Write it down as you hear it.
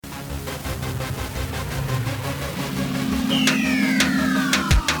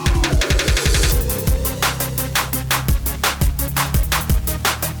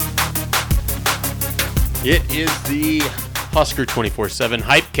It is the Husker 24/7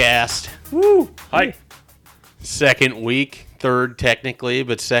 Hypecast. Woo! Hype. Second week, third technically,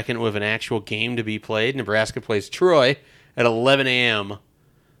 but second with an actual game to be played. Nebraska plays Troy at 11 a.m.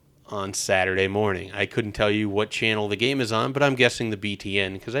 on Saturday morning. I couldn't tell you what channel the game is on, but I'm guessing the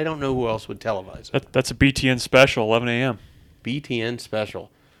BTN because I don't know who else would televise it. That's a BTN special, 11 a.m. BTN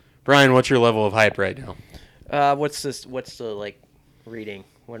special. Brian, what's your level of hype right now? What's the reading?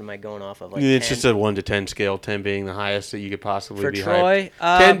 What am I going off of? It's 10? just a 1 to 10 scale, 10 being the highest that you could possibly For be Troy,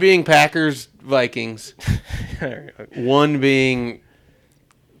 hyped. 10 being Packers, Vikings. 1 being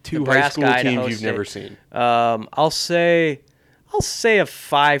two Nebraska, high school Idaho teams you've State. never seen. I'll say a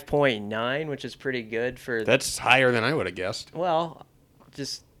 5.9, which is pretty good for. That's higher than I would have guessed. Well,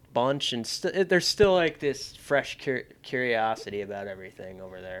 just bunch and there's still like this fresh curiosity about everything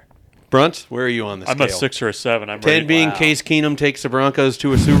over there. Brunt, where are you on the scale? I'm a 6 or a 7. I'm 10 ready. being Wow. Case Keenum takes the Broncos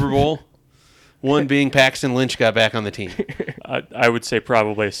to a Super Bowl. 1 being Paxton Lynch got back on the team. I would say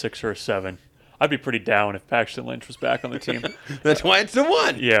probably a 6 or a 7. I'd be pretty down if Paxton Lynch was back on the team. That's why it's the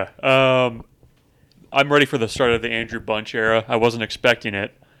 1. Yeah. I'm ready for the start of the Andrew Bunch era. I wasn't expecting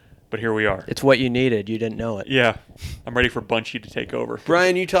it, but here we are. It's what you needed. You didn't know it. Yeah. I'm ready for Bunchy to take over.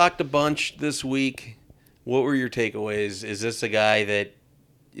 Brian, you talked a bunch this week. What were your takeaways? Is this a guy that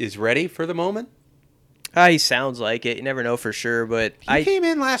is ready for the moment? He sounds like it. You never know for sure, but He came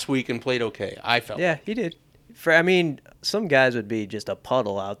in last week and played okay, I felt. Yeah, he did. Some guys would be just a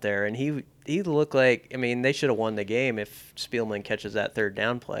puddle out there, and he looked like. They should have won the game if Spielman catches that third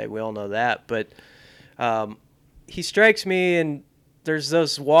down play. We all know that, but he strikes me. And there's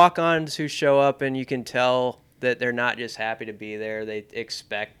those walk-ons who show up, and you can tell that they're not just happy to be there. They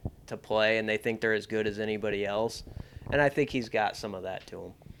expect to play, and they think they're as good as anybody else. And I think he's got some of that to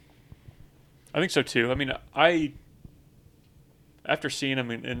him. I think so too. After seeing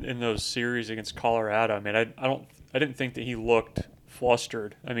him in those series against Colorado, I didn't think that he looked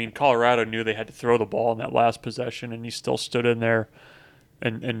flustered. Colorado knew they had to throw the ball in that last possession, and he still stood in there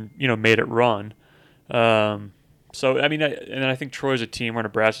and made it run. I think Troy's a team where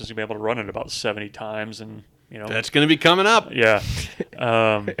Nebraska's gonna be able to run it about 70 times, and That's going to be coming up. yeah.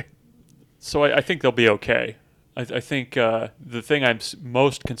 So I think they'll be okay. I think the thing I'm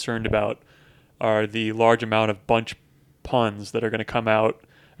most concerned about are the large amount of bunch puns that are going to come out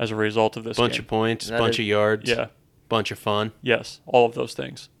as a result of this Bunch game. of points, bunch of yards, Yeah. bunch of fun. Yes. All of those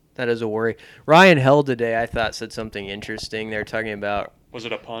things. That is a worry. Ryan Held today, I thought, said something interesting. They're talking about. Was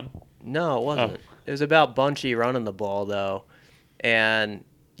it a pun? No, it wasn't. Oh. It was about Bunchy running the ball, though. And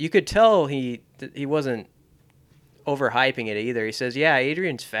you could tell he wasn't overhyping it either. He says, yeah,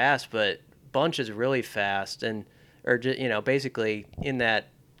 Adrian's fast, but Bunch is really fast. Basically in that,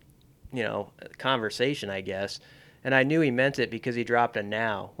 conversation, I guess. And I knew he meant it because he dropped a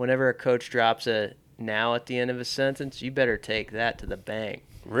now. Whenever a coach drops a now at the end of a sentence, you better take that to the bank.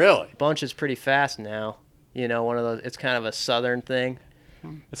 Really? Bunch is pretty fast now. One of those, it's kind of a southern thing.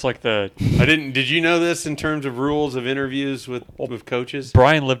 It's like the Did you know this in terms of rules of interviews with coaches?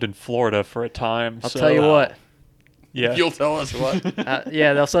 Brian lived in Florida for a time. I'll tell you what. Yeah. You'll tell us what.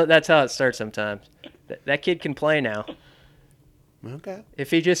 That's how it starts sometimes. That kid can play now. Okay.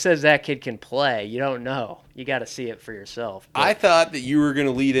 If he just says that kid can play, you don't know. You got to see it for yourself. But I thought that you were going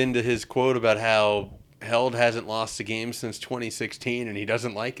to lead into his quote about how Held hasn't lost a game since 2016 and he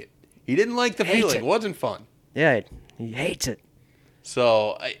doesn't like it. He didn't like the Hates feeling. it. It wasn't fun. Yeah, he hates it.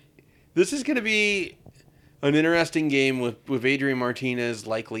 So this is going to be an interesting game with Adrian Martinez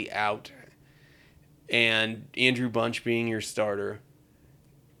likely out and Andrew Bunch being your starter.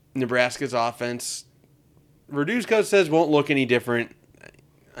 Nebraska's offense, Verdue's coach says, won't look any different.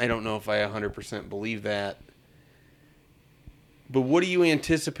 I don't know if I 100% believe that. But what do you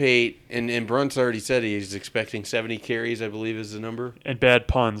anticipate? And Brunt's already said he's expecting 70 carries, I believe is the number. And bad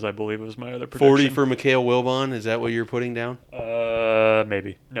puns, I believe, was my other prediction. 40 for Mikhail Wilbon. Is that what you're putting down?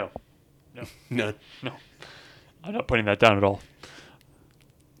 Maybe. No. None. No. I'm not putting that down at all.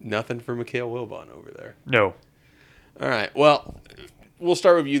 Nothing for Mikhail Wilbon over there. No. All right. Well, we'll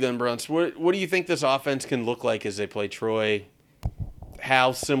start with you then, Bruns. What do you think this offense can look like as they play Troy?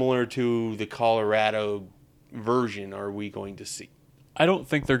 How similar to the Colorado version are we going to see? I don't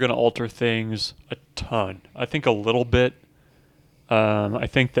think they're going to alter things a ton. I think a little bit. I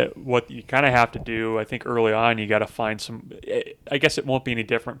think that what you kind of have to do, I think early on, you got to find some. I guess it won't be any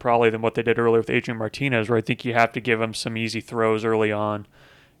different probably than what they did earlier with Adrian Martinez, where I think you have to give him some easy throws early on,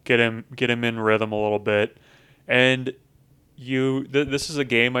 get him in rhythm a little bit, and this is a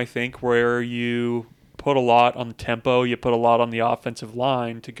game I think where you put a lot on the tempo. You put a lot on the offensive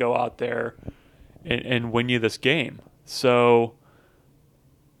line to go out there and win you this game. So,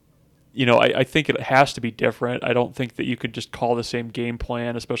 I think it has to be different. I don't think that you could just call the same game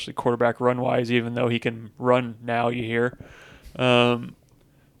plan, especially quarterback run-wise, even though he can run now, you hear.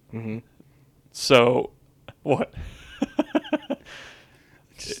 So, what?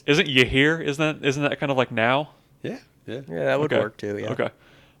 Isn't you hear? Isn't that kind of like now? Yeah. Yeah, that would work too. Yeah. Okay.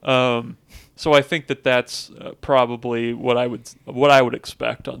 So I think that's probably what I would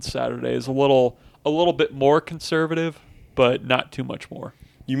expect on Saturday is a little bit more conservative, but not too much more.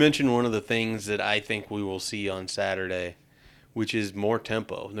 You mentioned one of the things that I think we will see on Saturday, which is more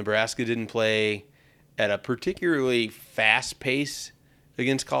tempo. Nebraska didn't play at a particularly fast pace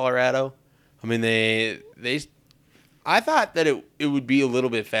against Colorado. I mean, I thought that it would be a little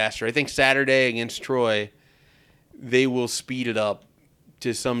bit faster. I think Saturday against Troy, they will speed it up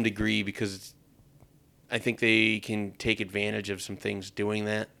to some degree because I think they can take advantage of some things doing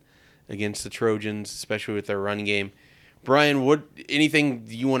that against the Trojans, especially with their run game. Brian, anything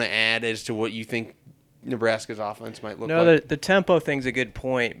you want to add as to what you think Nebraska's offense might look like? No, the tempo thing's a good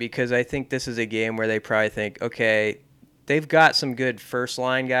point because I think this is a game where they probably think, okay, they've got some good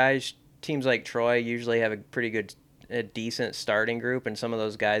first-line guys. Teams like Troy usually have a decent starting group, and some of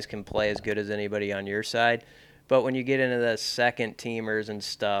those guys can play as good as anybody on your side. But when you get into the second teamers and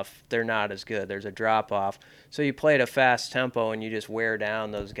stuff, they're not as good. There's a drop-off. So you play at a fast tempo and you just wear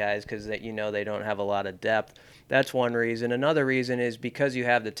down those guys because they don't have a lot of depth. That's one reason. Another reason is because you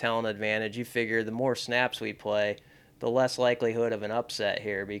have the talent advantage, you figure the more snaps we play, the less likelihood of an upset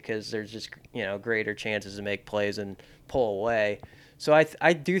here because there's just greater chances to make plays and pull away. So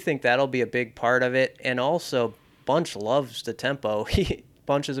I do think that'll be a big part of it. And also, Bunch loves the tempo.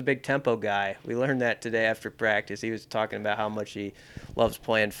 Bunch is a big tempo guy. We learned that today after practice. He was talking about how much he loves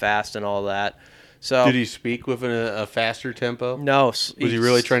playing fast and all that. So did he speak with a faster tempo? No. Was he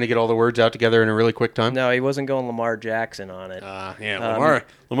really trying to get all the words out together in a really quick time? No, he wasn't going Lamar Jackson on it.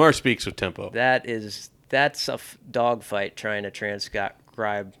 Lamar speaks with tempo. That's a dogfight trying to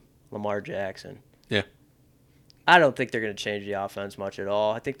transcribe Lamar Jackson. Yeah. I don't think they're going to change the offense much at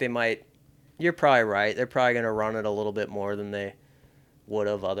all. I think they might. You're probably right. They're probably going to run it a little bit more than they would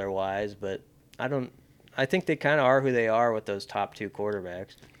have otherwise, but I think they kind of are who they are with those top two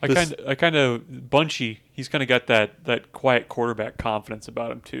quarterbacks. I kind of Bunchy. He's kind of got that quiet quarterback confidence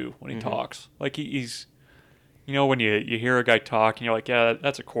about him too when he talks. Like he's, when you hear a guy talk and you're like, yeah,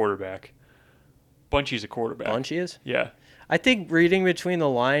 that's a quarterback. Bunchy's a quarterback. Bunchy is? Yeah. I think reading between the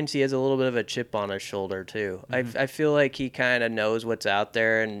lines, he has a little bit of a chip on his shoulder too. I feel like he kind of knows what's out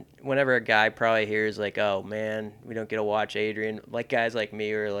there, and whenever a guy probably hears like, "Oh man, we don't get to watch Adrian," like guys like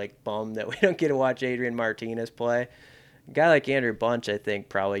me are like bummed that we don't get to watch Adrian Martinez play. A guy like Andrew Bunch, I think,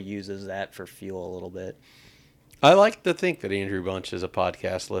 probably uses that for fuel a little bit. I like to think that Andrew Bunch is a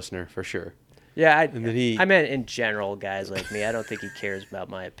podcast listener for sure. Yeah, I meant in general, guys like me. I don't think he cares about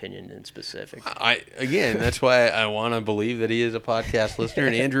my opinion in specific. That's why I want to believe that he is a podcast listener.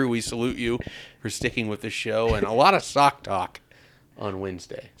 And Andrew, we salute you for sticking with the show and a lot of sock talk on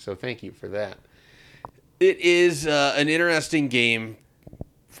Wednesday. So thank you for that. It is an interesting game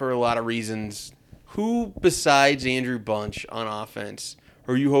for a lot of reasons. Who besides Andrew Bunch on offense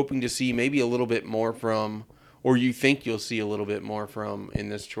are you hoping to see maybe a little bit more from, or you think you'll see a little bit more from in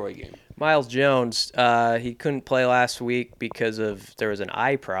this Troy game? Miles Jones, he couldn't play last week because there was an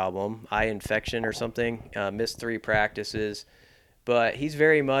eye problem, eye infection or something. Missed 3 practices, but he's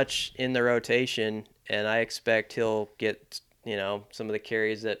very much in the rotation, and I expect he'll get some of the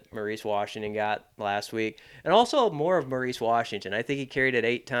carries that Maurice Washington got last week, and also more of Maurice Washington. I think he carried it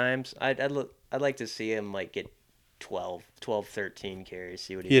 8 times. I'd like to see him get 12, 13 carries,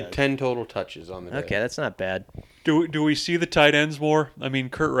 see what he does. He had 10 total touches on the day. Okay, that's not bad. Do we see the tight ends more? I mean,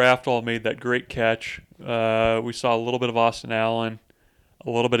 Kurt Raftal made that great catch. We saw a little bit of Austin Allen,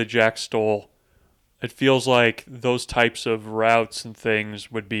 a little bit of Jack Stoll. It feels like those types of routes and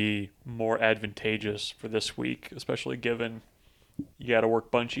things would be more advantageous for this week, especially given you got to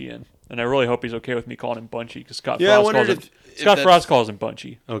work Bunchy in. And I really hope he's okay with me calling him Bunchy because Scott Frost calls him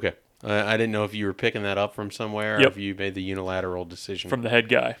Bunchy. Okay. I didn't know if you were picking that up from somewhere or if you made the unilateral decision. From the head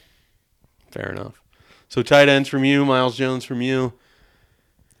guy. Fair enough. So tight ends from you, Miles Jones from you.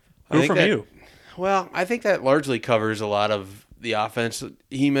 Who from you? Well, I think that largely covers a lot of the offense.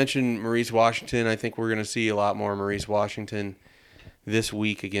 He mentioned Maurice Washington. I think we're going to see a lot more Maurice Washington this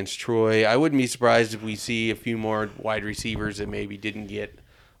week against Troy. I wouldn't be surprised if we see a few more wide receivers that maybe didn't get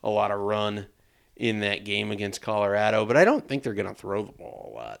a lot of run in that game against Colorado, but I don't think they're going to throw the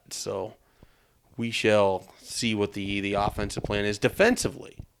ball a lot. So we shall see what the offensive plan is.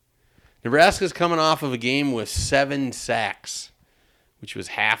 Defensively, Nebraska's coming off of a game with 7 sacks, which was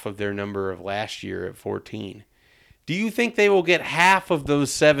half of their number of last year at 14. Do you think they will get half of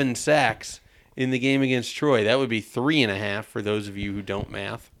those 7 sacks in the game against Troy? That would be 3.5 for those of you who don't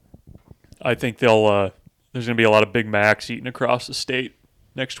math. I think they'll. There's going to be a lot of Big Macs eaten across the state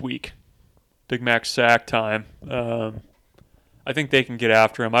next week. Big Mac sack time. I think they can get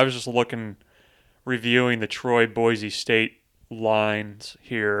after him. I was just reviewing the Troy-Boise State lines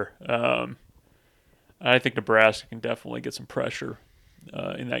here. I think Nebraska can definitely get some pressure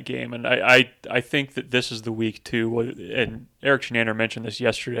in that game. And I think that this is the week, too. And Eric Shenander mentioned this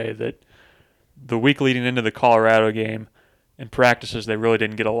yesterday, that the week leading into the Colorado game, in practices, they really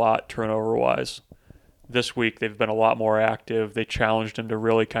didn't get a lot turnover-wise. This week, they've been a lot more active. They challenged him to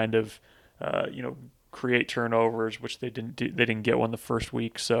really kind of, create turnovers, which they didn't do. They didn't get one the first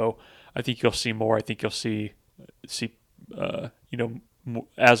week. So I think you'll see more. I think you'll see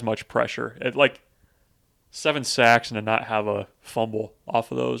as much pressure. Like 7 sacks and to not have a fumble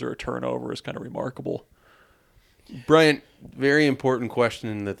off of those or a turnover is kind of remarkable. Bryant, very important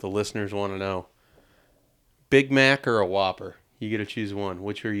question that the listeners want to know. Big Mac or a Whopper? You get to choose one.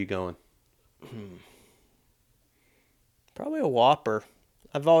 Which are you going? Probably a Whopper.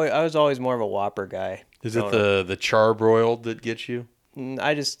 I was always more of a Whopper guy. Is it the charbroiled that gets you?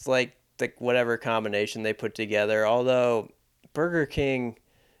 I just like whatever combination they put together. Although Burger King,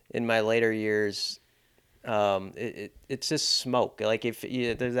 in my later years, it's just smoke. Like if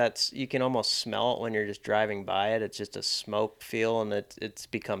you can almost smell it when you're just driving by it. It's just a smoke feel, and it's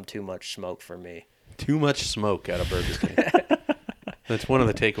become too much smoke for me. Too much smoke out of Burger King. That's one of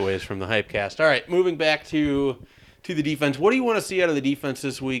the takeaways from the Hypecast. All right, moving back to the defense. What do you want to see out of the defense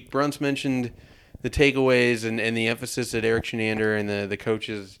this week? Bruns mentioned the takeaways and the emphasis that Eric Shenander and the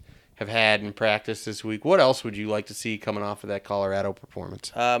coaches have had in practice this week. What else would you like to see coming off of that Colorado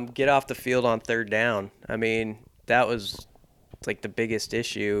performance? Get off the field on third down. I mean, that was like the biggest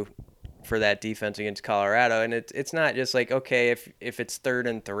issue for that defense against Colorado. And it's not just like, okay, if it's 3rd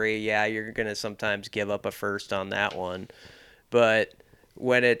and 3, yeah, you're going to sometimes give up a first on that one. But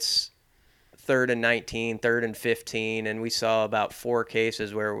when it's 3rd and 19, 3rd and 15, and we saw about 4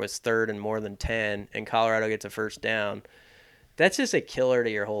 cases where it was 3rd and more than 10, and Colorado gets a first down, that's just a killer to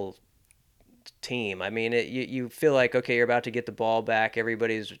your whole team. I mean, you feel like, okay, you're about to get the ball back,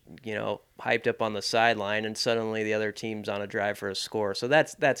 everybody's hyped up on the sideline, and suddenly the other team's on a drive for a score. So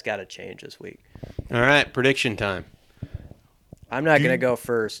that's got to change this week. All right, prediction time. I'm not going to go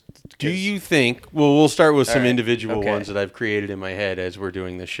first. Do you think? Well, we'll start with some right, individual okay. ones that I've created in my head as we're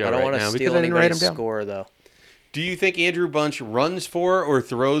doing this show I don't right want to now steal because I didn't write them anybody's down. score, though. Do you think Andrew Bunch runs for or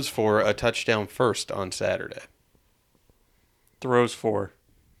throws for a touchdown first on Saturday? Throws for.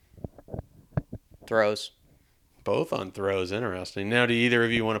 Throws. Both on throws. Interesting. Now, do either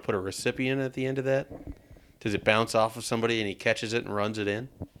of you want to put a recipient at the end of that? Does it bounce off of somebody and he catches it and runs it in?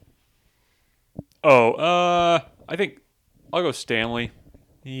 I think I'll go Stanley.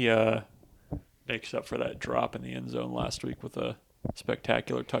 He makes up for that drop in the end zone last week with a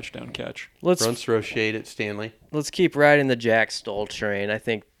spectacular touchdown catch. Bruns throw shade at Stanley. Let's keep riding the Jack Stoll train. I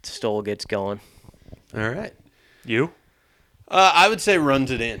think Stoll gets going. All right. You? I would say runs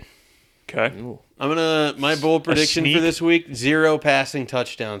it in. Okay. Ooh. My bold prediction sneak? for this week, 0 passing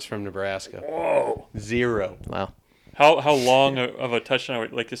touchdowns from Nebraska. Whoa. 0. Wow. How long of a touchdown?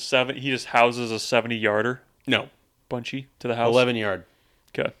 Like he just houses a 70-yarder? No. Bunchy to the house? 11-yard.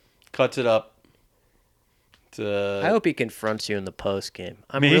 Okay. Cuts it up. I hope he confronts you in the post game.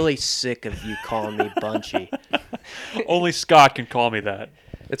 I'm Me? really sick of you calling me Bunchy. Only Scott can call me that.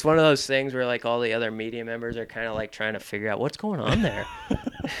 It's one of those things where like all the other media members are kind of like trying to figure out what's going on there.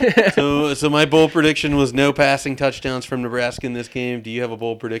 So my bold prediction was no passing touchdowns from Nebraska in this game. Do you have a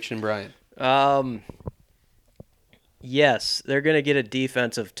bold prediction, Brian? Yes, they're going to get a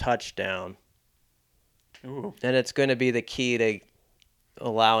defensive touchdown. Ooh. And it's going to be the key to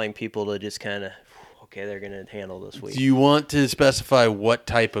allowing people to just kind of, okay, they're going to handle this week. Do you want to specify what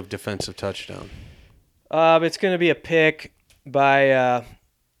type of defensive touchdown? It's going to be a pick by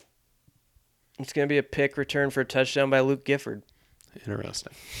it's going to be a pick return for a touchdown by Luke Gifford.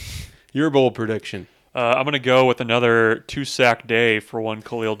 Interesting. Your bold prediction. I'm going to go with another 2-sack day for one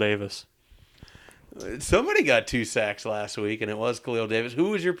Khalil Davis. Somebody got 2 sacks last week, and it was Khalil Davis. Who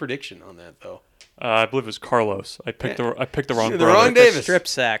was your prediction on that, though? I believe it was Carlos. I picked the wrong The brother. wrong Davis. Strip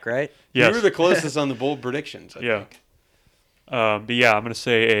sack, right? Yes. You were the closest on the bold predictions, I think. But yeah, I'm going to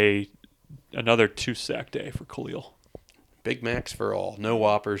say another 2-sack day for Khalil. Big Macs for all. No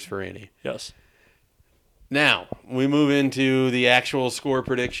Whoppers for any. Yes. Now, we move into the actual score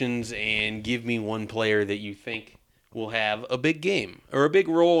predictions, and give me one player that you think will have a big game or a big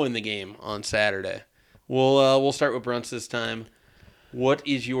role in the game on Saturday. We'll start with Brunts this time. What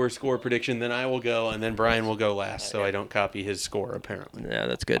is your score prediction? Then I will go, and then Brian will go last, so I don't copy his score, apparently. Yeah,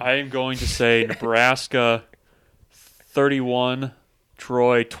 that's good. I am going to say Nebraska 31,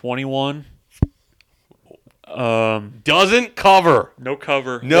 Troy 21. Doesn't cover. No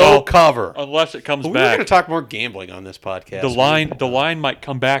cover. No Well, cover. unless it comes We're going to back. talk more gambling on this podcast. The line might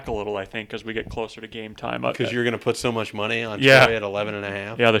come back a little, I think, as we get closer to game time. Because you're going to put so much money on Yeah. Troy at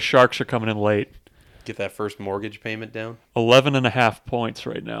 11.5. Yeah, the Sharks are coming in late. Get that first mortgage payment down. 11.5 points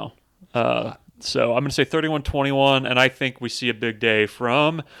right now. So I'm going to say 31-21, and I think we see a big day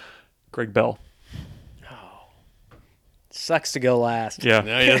from Greg Bell. Sucks to go last. Yeah.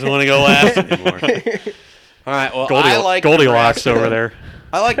 Now he doesn't want to go last anymore. All right. Well, I like Goldilocks Nebraska. over there.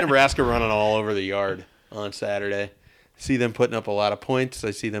 I like Nebraska running all over the yard on Saturday. See them putting up a lot of points.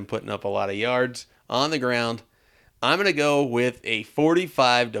 I see them putting up a lot of yards on the ground. I'm going to go with a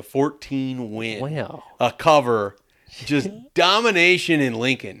 45-14 win. Wow. A cover. Just domination in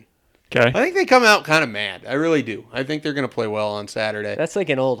Lincoln. Okay. I think they come out kind of mad. I really do. I think they're going to play well on Saturday. That's like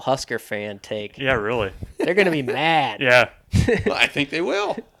an old Husker fan take. Yeah, really. They're going to be mad. Yeah. I think they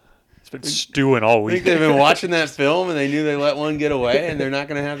will. It's been stewing all I think week. they've been watching that film and they knew they let one get away, and they're not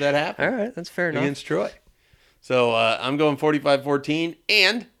going to have that happen. All right, that's fair enough. Against Troy. So I'm going 45-14,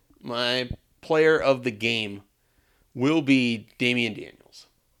 and my player of the game will be Damian Daniels.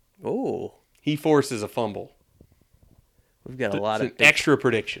 Ooh, He forces a fumble. we've got a lot It's of an extra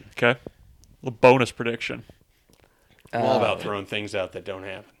prediction. Okay. A bonus prediction. I'm all about throwing things out that don't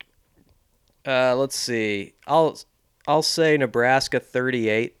happen. Let's see. I'll say Nebraska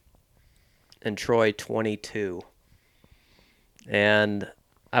 38 and Troy 22. And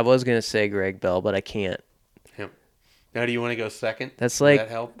I was gonna say Greg Bell, but I can't. Now, do you want to go second? That's Would like that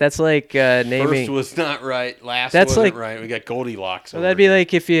help? naming. First was not right. Last That's wasn't like- right. We got Goldilocks. So over that'd be here.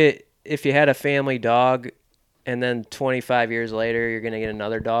 like if you had a family dog, and then 25 years later you're gonna get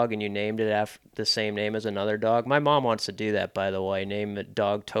another dog, and you named it after the same name as another dog. My mom wants to do that, by the way. Name a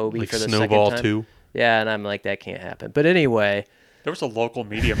dog Toby like for the Snowball second time. 2. Yeah, and I'm like, that can't happen. But anyway, There was a local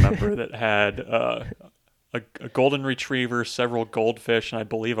media member that had a golden retriever, several goldfish, and I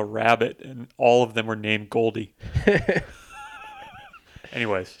believe a rabbit, and all of them were named Goldie.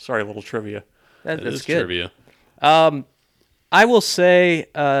 Anyways, sorry, a little trivia. that's is good. trivia. I will say,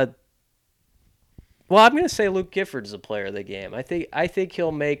 well, I'm going to say Luke Gifford's the player of the game. I think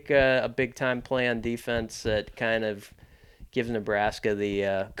he'll make a big time play on defense that kind of gives Nebraska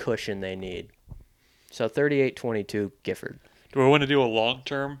the cushion they need. So 38-22 Gifford. Do we want to do a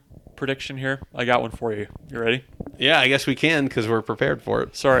long-term prediction here? I got one for you. You ready? Yeah, I guess we can because we're prepared for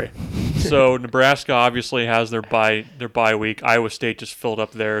it. Sorry. So Nebraska obviously has their bye week. Iowa State just filled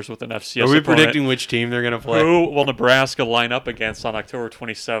up theirs with an FCS Are we opponent. predicting which team they're going to play? Who will Nebraska line up against on October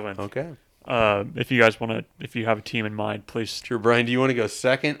 27th? Okay. If you guys want to, if you have a team in mind, please. Sure, Brian, do you want to go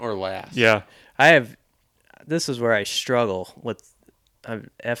second or last? Yeah. This is where I struggle with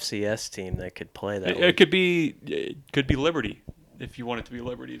an FCS team that could play that. It could be Liberty if you want it to be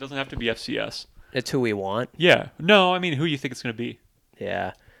Liberty. It doesn't have to be FCS. It's who we want. Yeah. No, I mean, who you think it's going to be?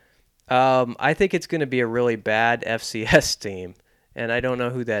 Yeah. I think it's going to be a really bad FCS team, and I don't know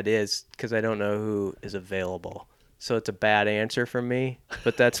who that is because I don't know who is available. So it's a bad answer from me,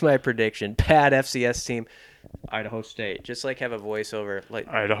 but that's my prediction. Bad FCS team, Idaho State. Just like have a voiceover like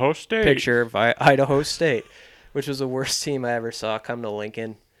Idaho State. picture of Idaho State, which was the worst team I ever saw come to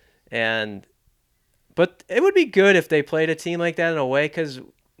Lincoln. But it would be good if they played a team like that in a way because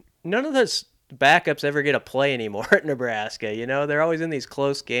none of those backups ever get a play anymore at Nebraska. You know, they're always in these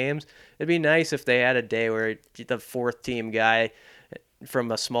close games. It'd be nice if they had a day where the fourth team guy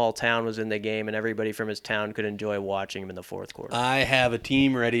from a small town was in the game and everybody from his town could enjoy watching him in the fourth quarter. I have a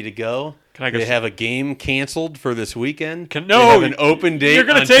team ready to go. Can I go They s- have a game canceled for this weekend. Can- They no, have an open date. you're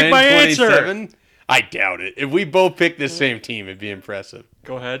gonna on take my answer. 10/27. I doubt it. If we both pick the same team, it'd be impressive.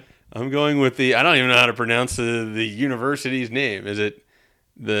 Go ahead. I'm going with I don't even know how to pronounce the university's name. Is it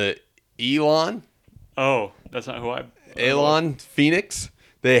the Elon? Oh, that's not who I. Elon Phoenix?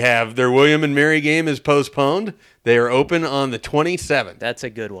 They have their William and Mary game is postponed. They are open on the 27th. That's a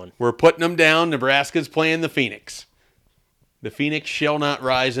good one. We're putting them down. Nebraska's playing the Phoenix. The Phoenix shall not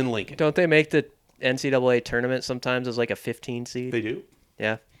rise in Lincoln. Don't they make the NCAA tournament sometimes as like a 15 seed? They do.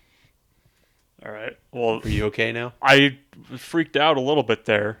 Yeah. All right. Well, Are you okay now? I freaked out a little bit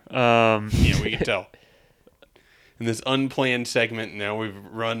there. Yeah, we can tell. In this unplanned segment, now we've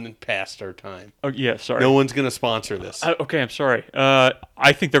run past our time. Oh yeah, sorry. No one's going to sponsor this. Okay, I'm sorry.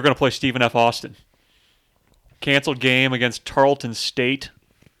 I think they're going to play Stephen F. Austin. Canceled game against Tarleton State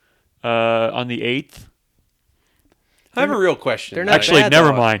on the 8th. I have a real question. they're not Actually, bad, never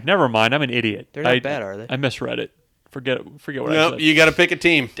though. mind. Never mind. I'm an idiot. They're not bad, are they? I misread it. Forget what I Nope, said. you got to pick a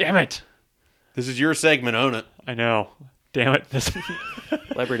team. Damn it. This is your segment. Own it. I know. Damn it. This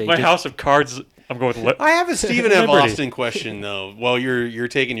Liberty. my house of cards. I'm going with. I have a Stephen F. Liberty. Austin question though. While you're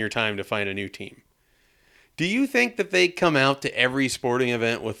taking your time to find a new team, do you think that they come out to every sporting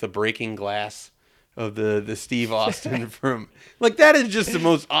event with the breaking glass of the Steve Austin from like that is just the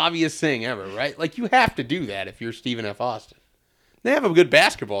most obvious thing ever, right? Like you have to do that if you're Stephen F. Austin. They have a good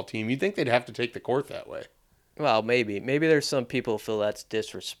basketball team. You'd think they'd have to take the court that way. Well, maybe there's some people who feel that's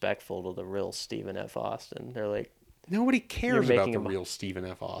disrespectful to the real Stephen F. Austin. They're like, Nobody cares about making the him- real Stephen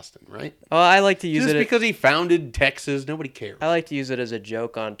F. Austin, right? oh, I like to use Just it. because he founded Texas, nobody cares. I like to use it as a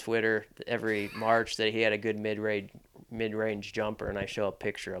joke on Twitter every March that he had a good mid-range jumper, and I show a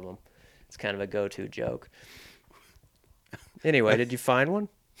picture of him. It's kind of a go-to joke. Anyway, did you find one?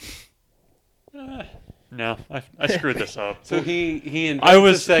 No, I screwed this up. So he invents I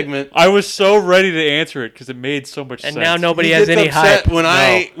was a segment. I was so ready to answer it because it made so much And sense. now nobody He has gets any upset hype. when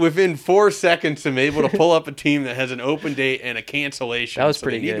No. within 4 seconds, am able to pull up a team that has an open date and a cancellation. That was so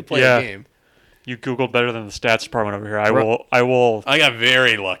they pretty need to good. play Yeah. a game. You Googled better than the stats department over here. I will. I got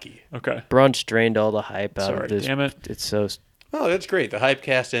very lucky. Okay. Brunch drained all the hype out Sorry, of this. damn it. It's so Oh, that's great. The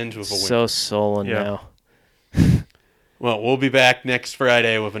Hypecast ends with a win. so sullen Yeah. now. Well, we'll be back next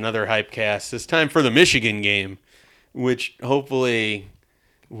Friday with another Hypecast. It's time for the Michigan game, which hopefully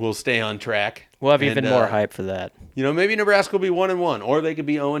will stay on track. We'll have And, even more hype for that. You know, maybe Nebraska will be 1-1, or they could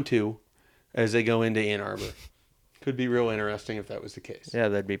be 0-2 as they go into Ann Arbor. Could be real interesting if that was the case. Yeah,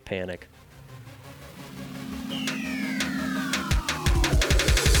 that'd be panic.